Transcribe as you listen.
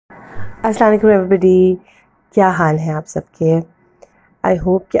السلام علیکم ایوریبڈی، کیا حال ہیں آپ سب کے؟ آئی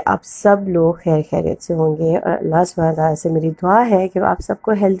ہوپ کہ آپ سب لوگ خیر خیریت سے ہوں گے، اور اللہ سبحانہ تعالیٰ سے میری دعا ہے کہ وہ آپ سب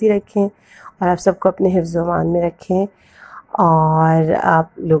کو ہیلدی رکھیں اور آپ سب کو اپنے حفظ و امان میں رکھیں، اور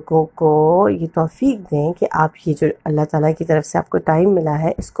آپ لوگوں کو یہ توفیق دیں کہ آپ یہ جو اللہ تعالیٰ کی طرف سے آپ کو ٹائم ملا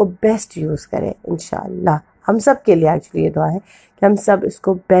ہے اس کو بیسٹ یوز کریں انشاءاللہ۔ ہم سب کے لیے ایکچولی یہ دعا ہے کہ ہم سب اس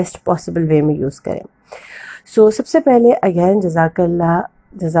کو بیسٹ پاسبل وے میں یوز کریں۔ سب سے پہلے اگین جزاک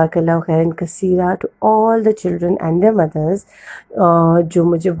اللہ خیرن کثیرہ to all the children and their mothers, جو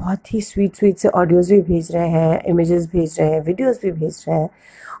مجھے بہت ہی سویٹ سے آڈیوز بھی بھیج رہے ہیں، امیجز بھیج رہے ہیں، ویڈیوز بھی بھیج رہے ہیں،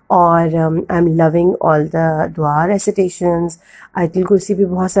 اور آئی ایم لونگ آل دا دعا ریسیٹیشنز۔ آیت الکرسی بھی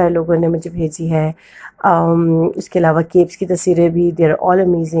بہت سارے لوگوں نے مجھے بھیجی ہے، اس کے علاوہ کیپس کی تصویریں بھی، they are all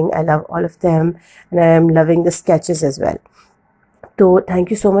amazing, I love all of them and I am living the sketches as well. تو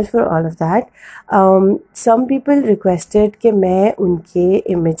thank you so much for all of that. Some people requested کہ میں ان کے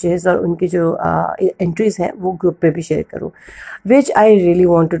امیجز اور ان کی جو انٹریز ہیں وہ گروپ پہ بھی شیئر کروں، وچ I really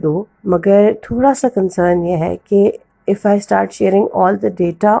want to do, مگر تھوڑا سا کنسرن یہ ہے کہ if I start sharing all the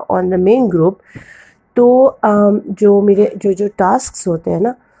data on the main group, تو جو میرے جو ٹاسکس ہوتے ہیں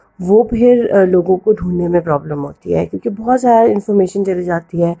نا وہ پھر لوگوں کو ڈھونڈنے میں پرابلم ہوتی ہے، کیونکہ بہت سارا انفارمیشن چلی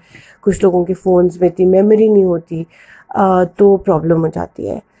جاتی ہے، کچھ لوگوں کے فونز میں اتنی میموری نہیں ہوتی، تو پرابلم ہو جاتی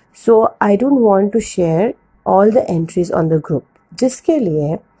ہے۔ سو I don't want to share all the entries on the group, جس کے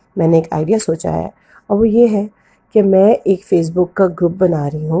لیے میں نے ایک آئیڈیا سوچا ہے، اور وہ یہ ہے کہ میں ایک فیس بک کا گروپ بنا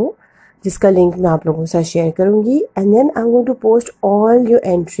رہی ہوں جس کا لنک میں آپ لوگوں کے ساتھ شیئر کروں گی، and then I am going to post all your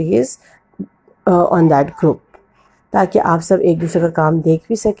entries on that group, تاکہ آپ سب ایک دوسرے کا کام دیکھ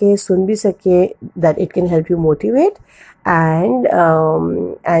بھی سکیں، سن بھی سکیں، that it can help you motivate and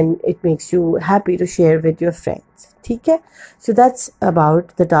it makes you happy to share with your friends, ٹھیک ہے؟ So that's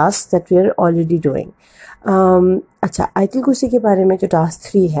about the task that we are already doing. اچھا، آیت الکرسی کے بارے میں جو ٹاسک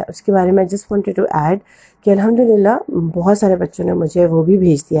 3 ہے اس کے بارے میں جسٹ وانٹیڈ ٹو ایڈ کہ الحمدللہ بہت سارے بچوں نے مجھے وہ بھی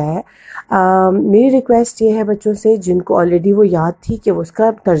بھیج دیا ہے۔ میری ریکویسٹ یہ ہے بچوں سے جن کو آلریڈی وہ یاد تھی کہ وہ اس کا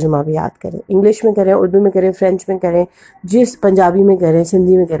ترجمہ بھی یاد کریں، انگلش میں کریں، اردو میں کریں، فرینچ میں کریں، پنجابی میں کریں،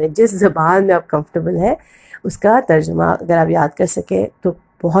 سندھی میں کریں، جس زبان میں آپ کمفرٹیبل ہے اس کا ترجمہ اگر آپ یاد کر سکیں تو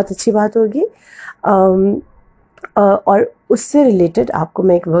بہت اچھی بات ہوگی۔ اور اس سے ریلیٹڈ آپ کو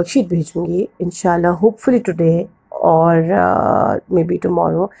میں ایک ورک شیٹ بھیجوں گی انشاءاللہ، ہوپ فلی ٹوڈے اور may be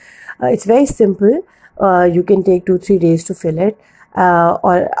tomorrow. It's very simple, you can take 2-3 days to fill it,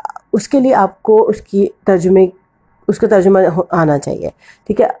 اور اس کے لیے آپ کو اس کا ترجمہ آنا چاہیے،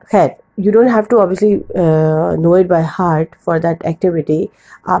 ٹھیک ہے؟ خیر، you don't have to obviously no it by heart for that activity,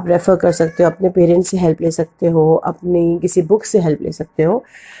 آپ ریفر کر سکتے ہو، اپنے پیرنٹس سے ہیلپ لے سکتے ہو، اپنی کسی بک سے ہیلپ لے سکتے ہو،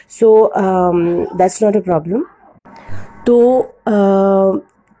 so that's not a problem. تو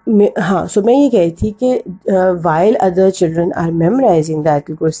میں یہ کہہ رہی تھی کہ while other children are memorizing the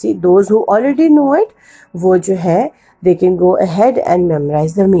Ayatul Kursi, those who already know it، وہ جو ہے they can go ahead and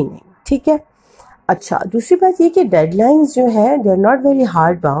memorize the meaning، ٹھیک ہے؟ اچھا، دوسری بات یہ کہ ڈیڈ لائنز جو ہیں they are not very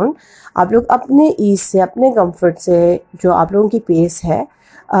hard bound، آپ لوگ اپنے ایز سے، اپنے کمفرٹ سے، جو آپ لوگوں کی پیس ہے،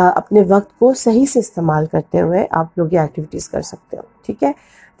 اپنے وقت کو صحیح سے استعمال کرتے ہوئے آپ لوگ یہ ایکٹیویٹیز کر سکتے ہو، ٹھیک ہے؟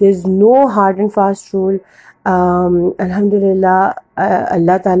 there is no hard and fast rule۔ الحمدللہ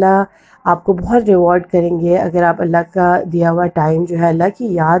اللہ تعالیٰ آپ کو بہت ریوارڈ کریں گے اگر آپ اللہ کا دیا ہوا ٹائم جو ہے اللہ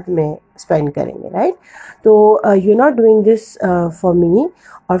کی یاد میں اسپینڈ کریں گے، رائٹ؟ تو you not doing this for me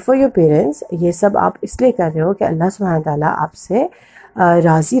اور فار یور پیرنٹس، یہ سب آپ اس لیے کر رہے ہو کہ اللہ سبحانہ تعالیٰ آپ سے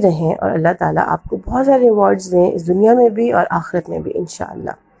راضی رہیں، اور اللہ تعالیٰ آپ کو بہت سارے ریوارڈز دیں اس دنیا میں بھی اور آخرت میں بھی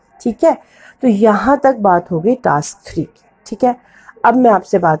انشاءاللہ، ٹھیک ہے؟ تو یہاں تک بات ہو گئی ٹاسک 3 کی، ٹھیک ہے؟ اب میں آپ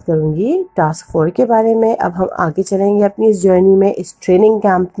سے بات کروں گی ٹاسک 4 کے بارے میں۔ اب ہم آگے چلیں گے اپنی اس جرنی میں، اس ٹریننگ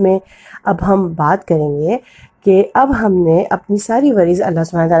کیمپ میں۔ اب ہم بات کریں گے کہ اب ہم نے اپنی ساری وریز اللہ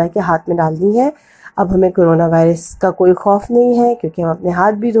سبحانہ تعالیٰ کے ہاتھ میں ڈال دی ہیں۔ اب ہمیں کرونا وائرس کا کوئی خوف نہیں ہے، کیونکہ ہم اپنے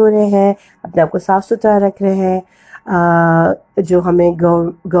ہاتھ بھی دھو رہے ہیں، اپنے آپ کو صاف ستھرا رکھ رہے ہیں، جو ہمیں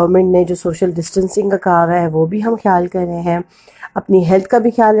گورنمنٹ نے جو سوشل ڈسٹینسنگ کا کہا ہوا ہے وہ بھی ہم خیال کر رہے ہیں، اپنی ہیلتھ کا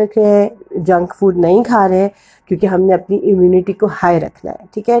بھی خیال رکھ رہے ہیں، جنک فوڈ نہیں کھا رہے کیونکہ ہم نے اپنی امیونٹی کو ہائی رکھنا ہے،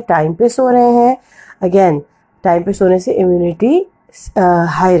 ٹھیک ہے؟ ٹائم پہ سو رہے ہیں، اگین ٹائم پہ سونے سے امیونٹی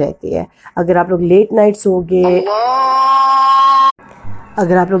ہائی رہتی ہے۔ اگر آپ لوگ لیٹ نائٹ سو گے،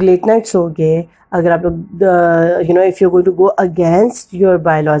 اگر آپ لوگ if you go to go against your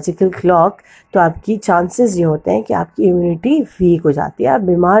biological clock, تو آپ کی چانسز یہ ہوتے ہیں کہ آپ کی امیونٹی ویک ہو جاتی ہے، آپ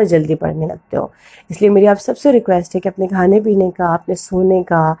بیمار جلدی پڑنے لگتے ہو۔ اس لیے میری آپ سب سے ریکویسٹ ہے کہ اپنے کھانے پینے کا، اپنے سونے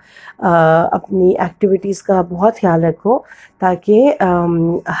کا، اپنی ایکٹیویٹیز کا بہت خیال رکھو، تاکہ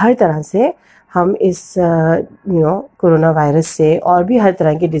ہر طرح سے ہم اس کرونا وائرس سے اور بھی ہر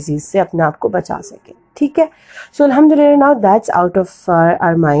طرح کی ڈیزیز سے اپنے آپ کو بچا سکیں۔ ٹھیک ہے. سو الحمد للہ now that's out of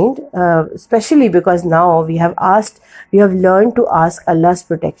our mind, especially because now we have learned to ask Allah's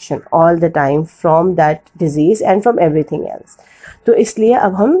protection all the time from that disease and from everything else. تو اس لیے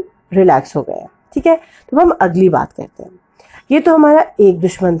اب ہم ریلیکس ہو گئے ہیں. ٹھیک ہے, تو ہم اگلی بات کرتے ہیں. یہ تو ہمارا ایک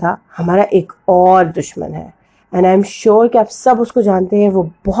دشمن تھا, ہمارا ایک اور دشمن ہے, اینڈ آئی ایم شیور کہ آپ سب اس کو جانتے ہیں. وہ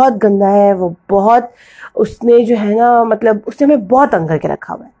بہت گندا ہے, وہ بہت, اس نے جو ہے نا مطلب اس نے ہمیں بہت تنگ کر کے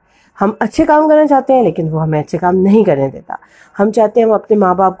رکھا ہوا ہے. ہم اچھے کام کرنا چاہتے ہیں لیکن وہ ہمیں اچھے کام نہیں کرنے دیتا. ہم چاہتے ہیں ہم اپنے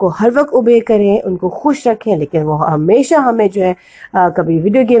ماں باپ کو ہر وقت اوبے کریں, ان کو خوش رکھیں, لیکن وہ ہمیشہ ہمیں جو ہے کبھی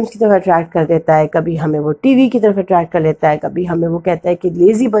ویڈیو گیمز کی طرف اٹریکٹ کر دیتا ہے, کبھی ہمیں وہ ٹی وی کی طرف اٹریکٹ کر لیتا ہے, کبھی ہمیں وہ کہتا ہے کہ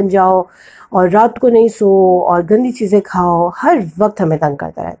لیزی بن جاؤ اور رات کو نہیں سو اور گندی چیزیں کھاؤ, ہر وقت ہمیں تنگ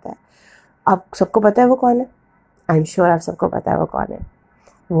کرتا رہتا ہے. آپ سب کو پتہ ہے وہ کون ہے؟ آئی ایم شیور آپ سب کو پتہ ہے وہ کون ہے.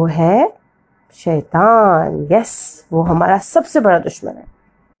 وہ ہے شیطان. یس, وہ ہمارا سب سے بڑا دشمن ہے.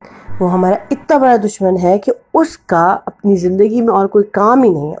 وہ ہمارا اتنا بڑا دشمن ہے کہ اس کا اپنی زندگی میں اور کوئی کام ہی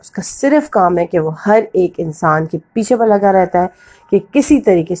نہیں ہے. اس کا صرف کام ہے کہ وہ ہر ایک انسان کے پیچھے پر لگا رہتا ہے کہ کسی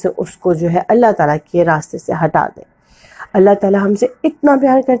طریقے سے اس کو جو ہے اللہ تعالیٰ کے راستے سے ہٹا دے. اللہ تعالیٰ ہم سے اتنا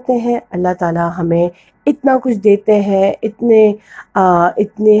پیار کرتے ہیں, اللہ تعالیٰ ہمیں اتنا کچھ دیتے ہیں,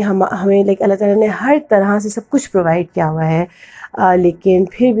 اتنے ہمیں لائک اللہ تعالیٰ نے ہر طرح سے سب کچھ پرووائڈ کیا ہوا ہے, لیکن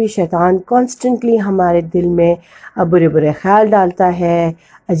پھر بھی شیطان کانسٹنٹلی ہمارے دل میں برے برے خیال ڈالتا ہے,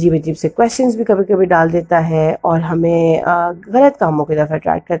 عجیب عجیب سے کویشچنز بھی کبھی کبھی ڈال دیتا ہے, اور ہمیں غلط کاموں کی طرف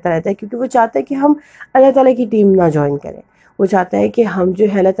اٹریکٹ کرتا رہتا ہے, کیونکہ وہ چاہتا ہے کہ ہم اللہ تعالیٰ کی ٹیم نہ جوائن کریں. وہ چاہتا ہے کہ ہم جو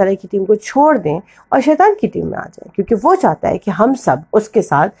ہے اللہ تعالیٰ کی ٹیم کو چھوڑ دیں اور شیطان کی ٹیم میں آ جائیں, کیونکہ وہ چاہتا ہے کہ ہم سب اس کے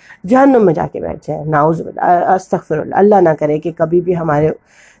ساتھ جہنم میں جا کے بیٹھ جائیں. نعوذ باللہ, استغفر اللہ, اللہ نہ کرے کہ کبھی بھی ہمارے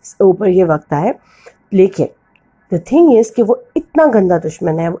اوپر یہ وقت آئے. لیکن the thing is کہ وہ اتنا گندا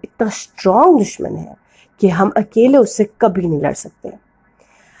دشمن ہے, وہ اتنا اسٹرانگ دشمن ہے کہ ہم اکیلے اس سے کبھی نہیں لڑ سکتے.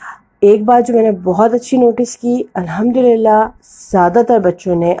 ایک بات جو میں نے بہت اچھی نوٹس کی, الحمدللہ زیادہ تر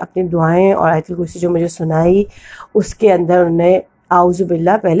بچوں نے اپنی دعائیں اور آیت الکرسی جو مجھے سنائی اس کے اندر انہوں نے اعوذ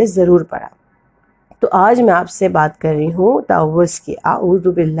باللہ پہلے ضرور پڑھا. تو آج میں آپ سے بات کر رہی ہوں تعوذ کی, اعوذ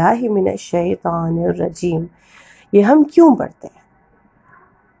باللہ من الشیطان الرجیم. یہ ہم کیوں پڑھتے ہیں؟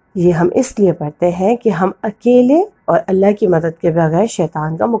 یہ ہم اس لیے پڑھتے ہیں کہ ہم اکیلے اور اللہ کی مدد کے بغیر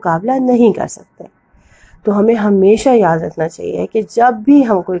شیطان کا مقابلہ نہیں کر سکتے. تو ہمیں ہمیشہ یاد رکھنا چاہیے کہ جب بھی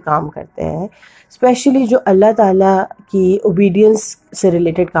ہم کوئی کام کرتے ہیں, اسپیشلی جو اللہ تعالیٰ کی اوبیڈینس سے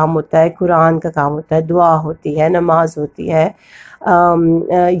ریلیٹڈ کام ہوتا ہے, قرآن کا کام ہوتا ہے, دعا ہوتی ہے, نماز ہوتی ہے,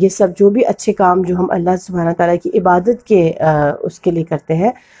 یہ سب جو بھی اچھے کام جو ہم اللہ سبحانہ تعالیٰ کی عبادت کے اس کے لیے کرتے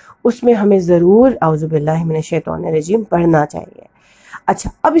ہیں, اس میں ہمیں ضرور اعوذ باللہ من الشیطان الرجیم پڑھنا چاہیے. اچھا,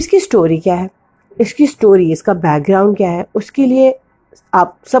 اب اس کی سٹوری کیا ہے, اس کی سٹوری, اس کا بیک گراؤنڈ کیا ہے؟ اس کے لیے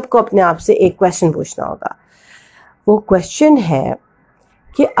آپ سب کو اپنے آپ سے ایک کویشچن پوچھنا ہوگا. وہ کویشچن ہے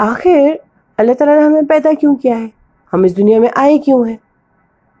کہ آخر اللہ تعالیٰ نے ہمیں پیدا کیوں کیا ہے, ہم اس دنیا میں آئے کیوں ہیں؟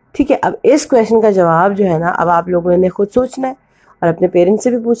 ٹھیک ہے, اب اس کویشچن کا جواب جو ہے نا اب آپ لوگوں نے خود سوچنا ہے اور اپنے پیرنٹس سے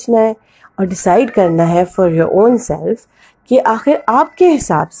بھی پوچھنا ہے اور ڈیسائیڈ کرنا ہے فار یور اون سیلف کہ آخر آپ کے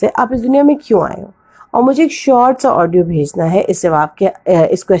حساب سے آپ اس دنیا میں کیوں آئے ہو. اور مجھے ایک شارٹ سا آڈیو بھیجنا ہے اس جواب کے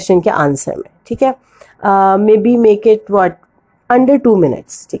اس کویشچن کے آنسر میں. ٹھیک ہے, may be make it what under 2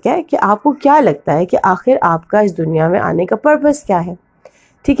 minutes. ٹھیک ہے, کہ آپ کو کیا لگتا ہے کہ آخر آپ کا اس دنیا میں آنے کا پرپس کیا ہے.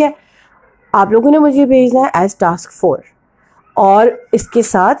 ٹھیک ہے, آپ لوگوں نے مجھے بھیجنا ہے ایز ٹاسک 4. اور اس کے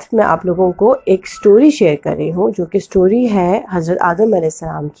ساتھ میں آپ لوگوں کو ایک سٹوری شیئر کر رہی ہوں جو کہ سٹوری ہے حضرت آدم علیہ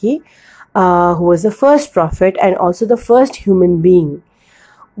السلام کی, who was the first prophet and also the first human being.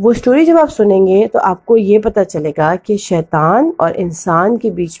 وہ سٹوری جب آپ سنیں گے تو آپ کو یہ پتہ چلے گا کہ شیطان اور انسان کے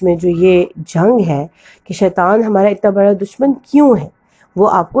بیچ میں جو یہ جنگ ہے, کہ شیطان ہمارا اتنا بڑا دشمن کیوں ہے, وہ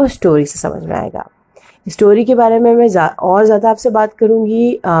آپ کو سٹوری سے سمجھ میں آئے گا. سٹوری کے بارے میں اور زیادہ آپ سے بات کروں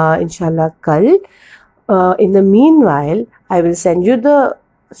گی انشاءاللہ کل. In the meanwhile I will send you the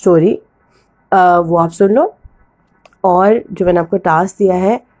story, وہ آپ سن لو. اور جو میں نے آپ کو ٹاسک دیا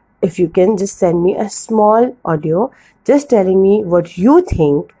ہے, if you can just send me a small audio just telling me what you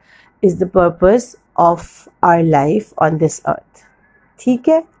think is the purpose of our life on this earth. ٹھیک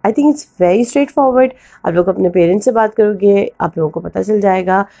ہے, I think it's very straightforward. آپ لوگ اپنے پیرنٹس سے بات کرو گے, آپ لوگوں کو پتہ چل جائے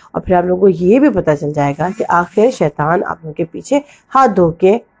گا, اور پھر آپ لوگوں کو یہ بھی پتہ چل جائے گا کہ آخر شیطان آپ لوگوں کے پیچھے ہاتھ دھو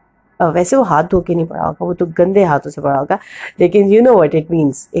کے, ویسے وہ ہاتھ دھو کے نہیں پڑا ہوگا, وہ تو گندے ہاتھوں سے پڑا ہوگا, لیکن you know what it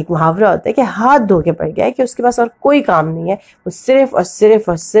means, ایک محاورہ ہوتا ہے کہ ہاتھ دھو کے پڑ گیا ہے, کہ اس کے پاس اور کوئی کام نہیں ہے, وہ صرف اور صرف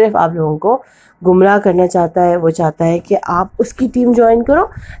اور صرف آپ لوگوں کو گمراہ کرنا چاہتا ہے. وہ چاہتا ہے کہ آپ اس کی ٹیم جوائن کرو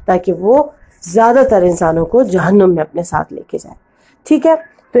تاکہ وہ زیادہ تر انسانوں کو جہنم میں اپنے ساتھ لے کے جائے. ٹھیک ہے,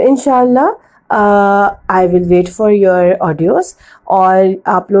 تو انشاءاللہ آئی will wait for your audios, اور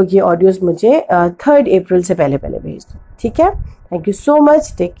آپ لوگ یہ آڈیوز مجھے 3 اپریل سے پہلے بھیج دو. ٹھیک ہے, thank you so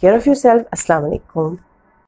much. Take care of your self. السلام علیکم.